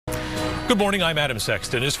Good morning, I'm Adam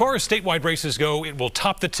Sexton. As far as statewide races go, it will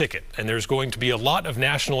top the ticket, and there's going to be a lot of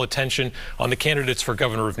national attention on the candidates for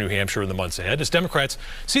governor of New Hampshire in the months ahead, as Democrats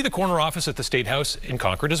see the corner office at the State House in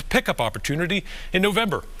Concord as a pickup opportunity in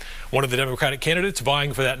November. One of the Democratic candidates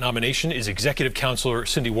vying for that nomination is Executive Councilor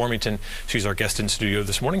Cinde Warmington. She's our guest in studio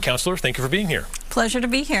this morning. Councilor, thank you for being here. Pleasure to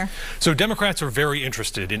be here. So Democrats are very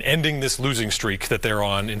interested in ending this losing streak that they're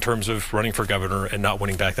on in terms of running for governor and not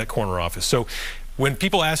winning back that corner office. So when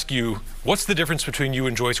people ask you, what's the difference between you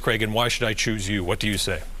and Joyce Craig and why should I choose you, what do you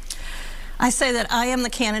say? I say that I am the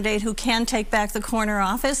candidate who can take back the corner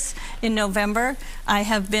office in November. I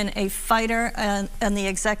have been a fighter on the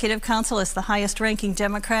Executive Council as the highest ranking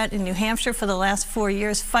Democrat in New Hampshire for the last 4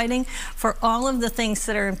 years, fighting for all of the things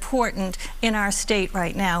that are important in our state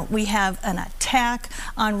right now. We have an attack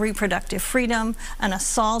on reproductive freedom, an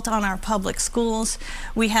assault on our public schools.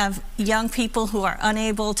 We have young people who are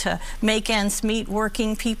unable to make ends meet,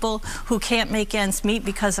 working people who can't make ends meet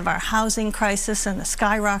because of our housing crisis and the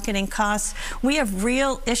skyrocketing costs. We have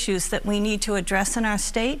real issues that we need to address in our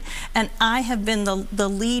state, and I have been the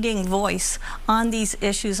leading voice on these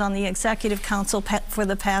issues on the Executive Council for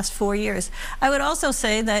the past 4 years. I would also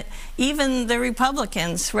say that even the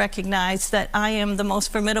Republicans recognize that I am the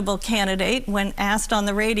most formidable candidate. When asked on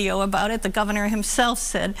the radio about it, the governor himself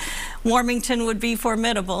said Warmington would be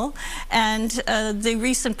formidable, and the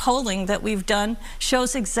recent polling that we've done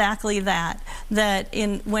shows exactly that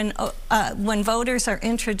when voters are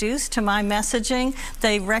introduced to my messaging,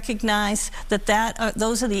 they recognize that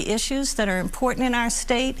those are the issues that are important in our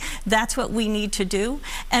state. That's what we need to do,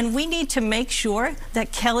 and we need to make sure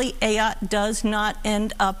that Kelly Ayotte does not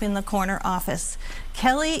end up in the corner office.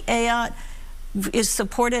 Kelly Ayotte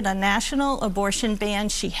supported a national abortion ban.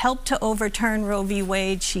 She helped to overturn Roe v.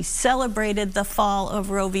 Wade. She celebrated the fall of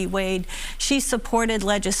Roe v. Wade. She supported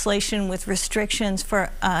legislation with restrictions for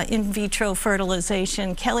in vitro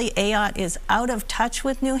fertilization. Kelly Ayotte is out of touch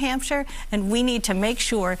with New Hampshire, and we need to make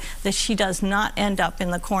sure that she does not end up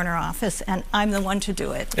in the corner office, and I'm the one to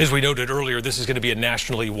do it. As we noted earlier, this is going to be a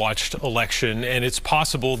nationally watched election, and it's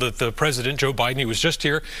possible that the President, Joe Biden, who was just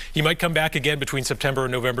here, he might come back again between September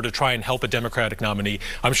and November to try and help a Democratic nominee.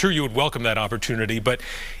 I'm sure you would welcome that opportunity, but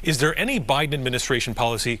is there any Biden administration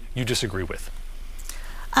policy you disagree with?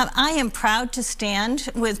 I am proud to stand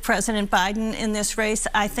with President Biden in this race.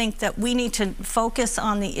 I think that we need to focus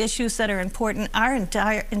on the issues that are important. Our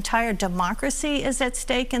entire democracy is at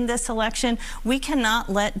stake in this election. We cannot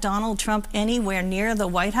let Donald Trump anywhere near the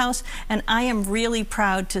White House, and I am really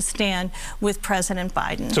proud to stand with President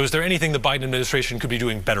Biden. So is there anything the Biden administration could be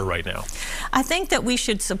doing better right now? I think that we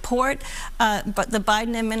should support the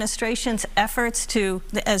Biden administration's efforts to,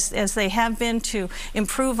 as they have been, to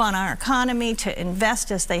improve on our economy, to invest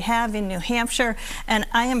as they have in New Hampshire, and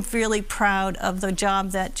I am really proud of the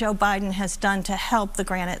job that Joe Biden has done to help the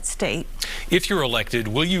Granite State. If you're elected,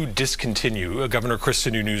 will you discontinue Governor Chris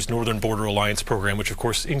Sununu's Northern Border Alliance program, which of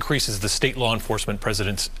course increases the state law enforcement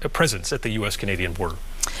presence at the U.S.-Canadian border?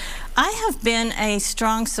 I have been a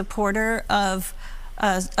strong supporter of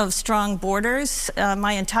strong borders.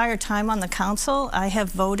 My entire time on the council, I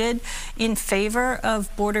have voted in favor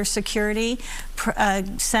of border security.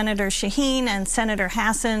 Senator Shaheen and Senator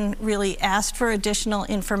Hassan really asked for additional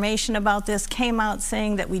information about this, came out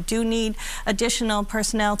saying that we do need additional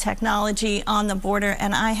personnel technology on the border,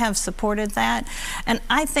 and I have supported that. And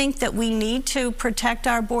I think that we need to protect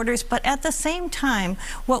our borders, but at the same time,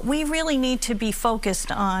 what we really need to be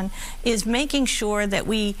focused on is making sure that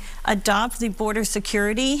we adopt the border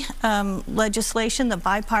security legislation, the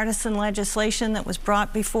bipartisan legislation that was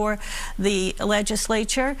brought before the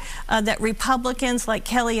legislature, that Republicans like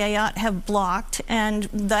Kelly Ayotte have blocked, and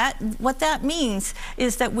what that means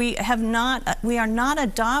is that we are not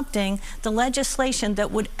adopting the legislation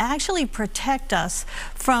that would actually protect us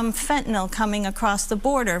from fentanyl coming across the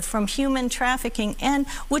border, from human trafficking, and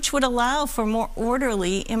which would allow for more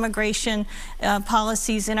orderly immigration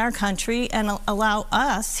policies in our country and allow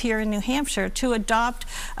us here in New Hampshire to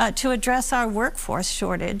address our workforce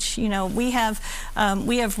shortage. You know, we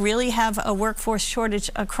really have a workforce shortage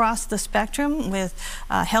across the spectrum, with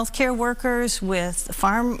healthcare workers, with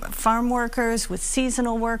farm workers, with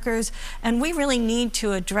seasonal workers, and we really need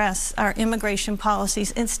to address our immigration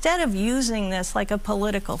policies instead of using this like a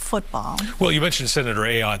political football. Well, you mentioned Senator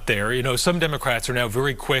Ayotte there. You know, some Democrats are now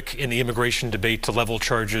very quick in the immigration debate to level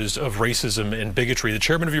charges of racism and bigotry. The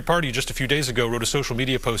chairman of your party just a few days ago wrote a social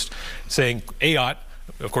media post saying Ayotte,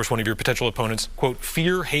 of course one of your potential opponents, quote,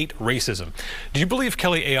 fear, hate, racism. Do you believe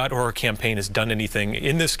Kelly Ayotte or her campaign has done anything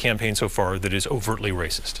in this campaign so far that is overtly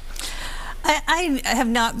racist? I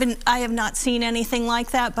have not seen anything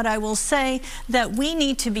like that, but I will say that we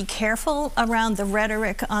need to be careful around the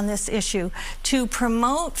rhetoric on this issue. To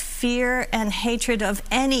promote fear and hatred of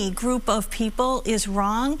any group of people is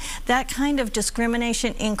wrong. That kind of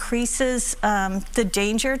discrimination increases the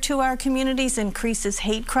danger to our communities, increases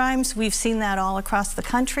hate crimes. We've seen that all across the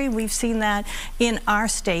country. We've seen that in our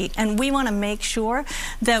state, and we want to make sure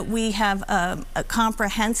that we have a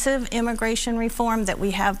comprehensive immigration reform, that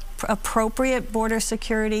we have appropriate border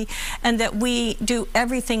security, and that we do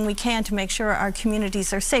everything we can to make sure our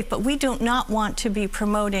communities are safe. But we do not want to be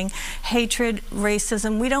promoting hatred,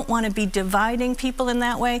 racism. We don't want to be dividing people in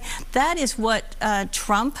that way. That is what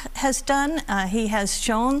Trump has done. He has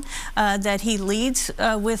shown that he leads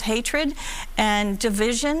with hatred and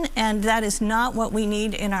division, and that is not what we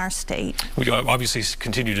need in our state. We obviously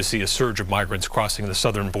continue to see a surge of migrants crossing the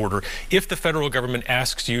southern border. If the federal government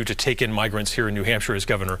asks you to take in migrants here in New Hampshire as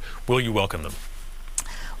governor, will you welcome them?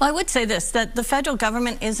 Well, I would say this, that the federal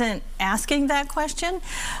government isn't asking that question.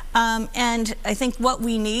 And I think what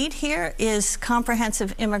we need here is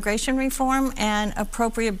comprehensive immigration reform and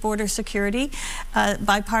appropriate border security.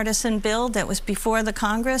 Bipartisan bill that was before the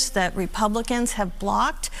Congress that Republicans have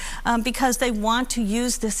blocked because they want to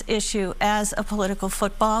use this issue as a political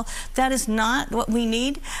football. That is not what we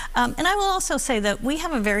need. And I will also say that we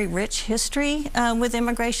have a very rich history with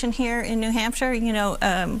immigration here in New Hampshire. You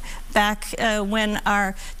know, back when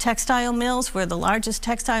our textile mills were the largest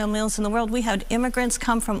textile mills in the world, we had immigrants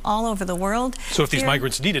come from all over the world. So if these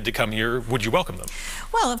migrants needed to come here, would you welcome them?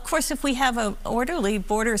 Well, of course, if we have an orderly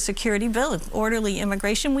border security bill, orderly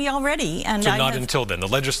immigration, we already. And so not until then. The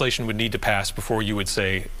legislation would need to pass before you would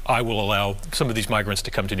say, I will allow some of these migrants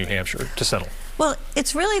to come to New Hampshire to settle. Well,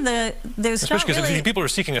 it's really there's especially because if people are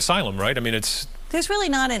seeking asylum, right? I mean, there's really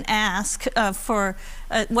not an ask for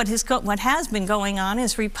what has been going on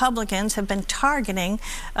is Republicans have been targeting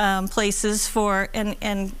places for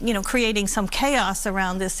and you know, creating some chaos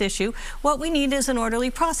around this issue. What we need is an orderly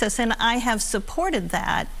process, and I have supported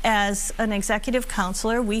that as an executive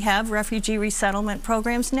counselor. We have refugee resettlement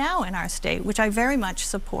programs now in our state, which I very much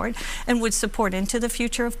support and would support into the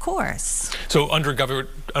future, of course. So under a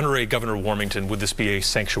Governor Warmington, would this be a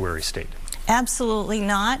sanctuary state? Absolutely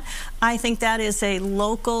not. I think that is a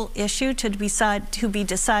local issue to be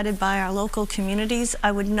decided by our local communities.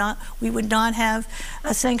 We would not have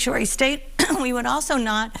a sanctuary state. We would also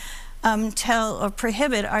not tell or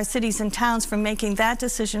prohibit our cities and towns from making that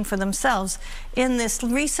decision for themselves. In this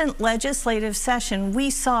recent legislative session, we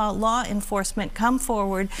saw law enforcement come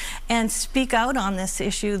forward and speak out on this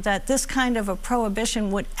issue, that this kind of a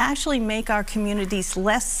prohibition would actually make our communities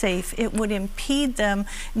less safe. It would impede them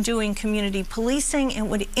doing community policing. It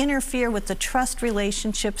would interfere with the trust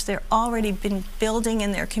relationships they've already been building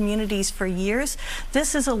in their communities for years.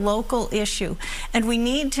 This is a local issue, and we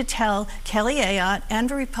need to tell Kelly Ayotte and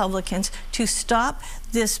the Republicans to stop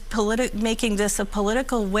making this a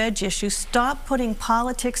political wedge issue, stop putting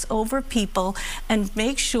politics over people, and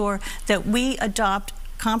make sure that we adopt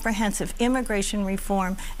comprehensive immigration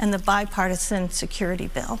reform and the bipartisan security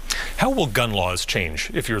bill. How will gun laws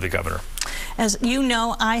change if you're the governor? As you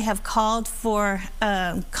know, I have called for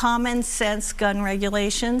common sense gun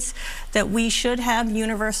regulations, that we should have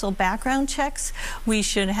universal background checks. We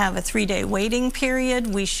should have a 3-day waiting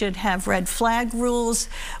period. We should have red flag rules.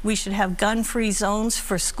 We should have gun-free zones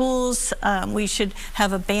for schools. We should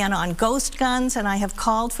have a ban on ghost guns, and I have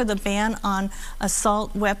called for the ban on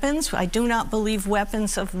assault weapons. I do not believe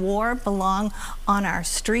weapons of war belong on our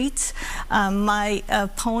streets. My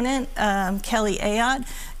opponent, Kelly Ayotte,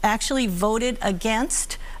 actually voted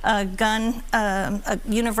against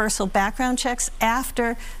universal background checks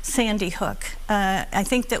after Sandy Hook. I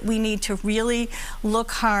think that we need to really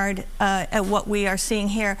look hard at what we are seeing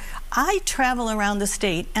here. I travel around the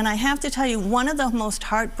state, and I have to tell you, one of the most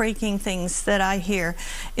heartbreaking things that I hear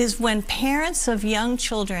is when parents of young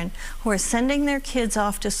children who are sending their kids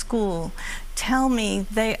off to school tell me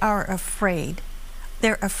they are afraid.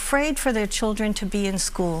 They're afraid for their children to be in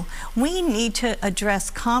school. We need to address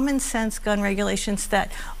common sense gun regulations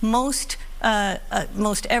that most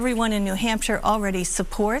everyone in New Hampshire already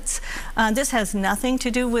supports. This has nothing to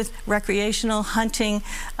do with recreational hunting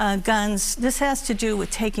guns. This has to do with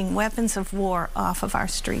taking weapons of war off of our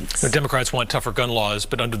streets. The Democrats want tougher gun laws,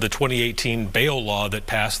 but under the 2018 bail law that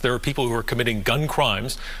passed, there are people who are committing gun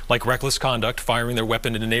crimes like reckless conduct, firing their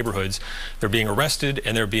weapon into neighborhoods. They're being arrested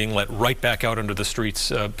and they're being let right back out onto the streets,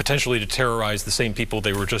 potentially to terrorize the same people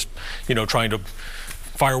they were just, you know, trying to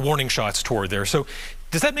fire warning shots toward there. So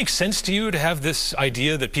does that make sense to you, to have this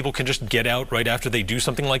idea that people can just get out right after they do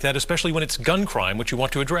something like that, especially when it's gun crime, which you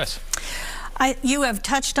want to address? You have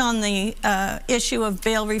touched on the issue of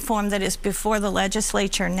bail reform that is before the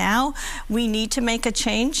legislature now. We need to make a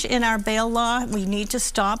change in our bail law. We need to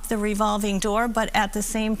stop the revolving door, but at the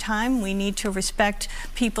same time, we need to respect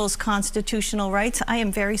people's constitutional rights. I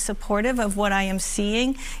am very supportive of what I am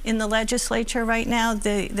seeing in the legislature right now.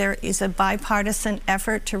 There is a bipartisan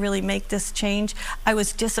effort to really make this change. I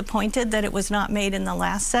was disappointed that it was not made in the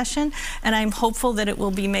last session, and I'm hopeful that it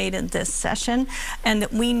will be made in this session, and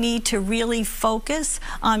that we need to really focus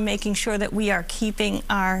on making sure that we are keeping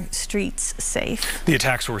our streets safe. The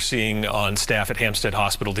attacks we're seeing on staff at Hampstead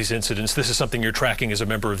Hospital, these incidents, this is something you're tracking as a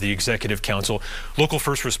member of the Executive Council. Local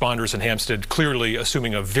first responders in Hampstead clearly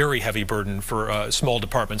assuming a very heavy burden for small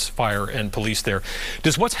departments, fire and police there.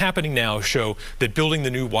 Does what's happening now show that building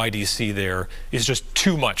the new YDC there is just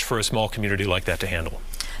too much for a small community like that to handle?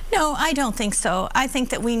 No, I don't think so. I think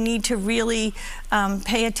that we need to really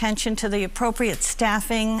pay attention to the appropriate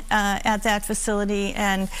staffing at that facility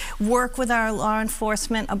and work with our law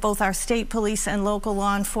enforcement, both our state police and local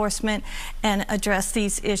law enforcement, and address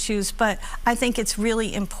these issues. But I think it's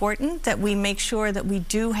really important that we make sure that we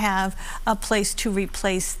do have a place to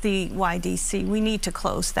replace the YDC. We need to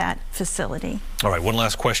close that facility. All right, one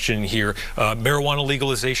last question here. Marijuana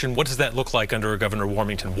legalization, what does that look like under Governor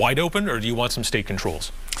Warmington? Wide open, or do you want some state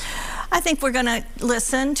controls? I think we're going to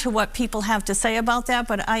listen to what people have to say about that,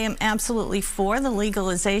 but I am absolutely for the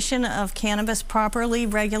legalization of cannabis properly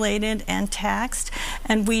regulated and taxed,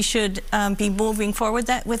 and we should be moving forward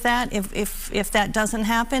with that. If that doesn't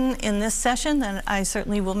happen in this session, then I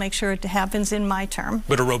certainly will make sure it happens in my term.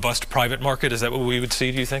 But a robust private market, is that what we would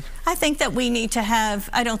see, do you think? I think that we need to have,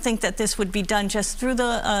 I don't think that this would be done just through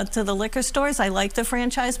the to the liquor stores. I like the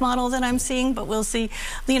franchise model that I'm seeing, but we'll see,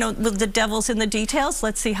 you know, the devil's in the details.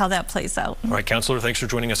 Let's see how that plays out. All right, Councilor, thanks for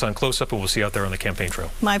joining us on Close Up, and we'll see you out there on the campaign trail.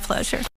 My pleasure.